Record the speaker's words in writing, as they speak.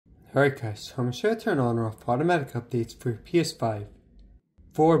Alright guys, so I'm going to show you how to turn on or off automatic updates for your PS5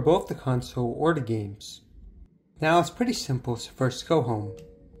 for both the console or the games. Now it's pretty simple, so first go home.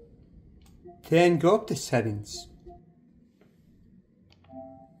 Then go up to settings.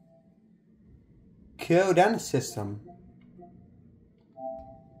 Go down to system.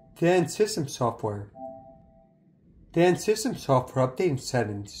 Then system software. Then system software updating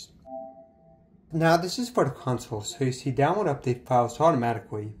settings. Now this is for the console, so you see download update files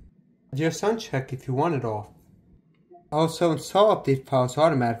automatically. Just uncheck if you want it off. Also install update files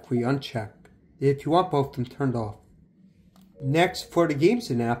automatically uncheck if you want both of them turned off. Next, for the games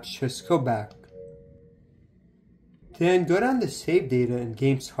and apps, just go back. Then go down to save data in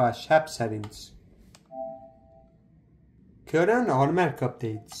game/app settings. Go down to automatic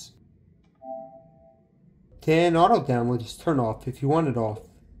updates. Then auto download is turned off if you want it off.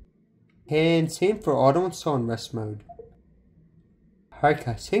 And same for auto install and rest mode. Alright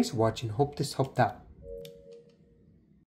guys, thanks for watching, hope this helped out.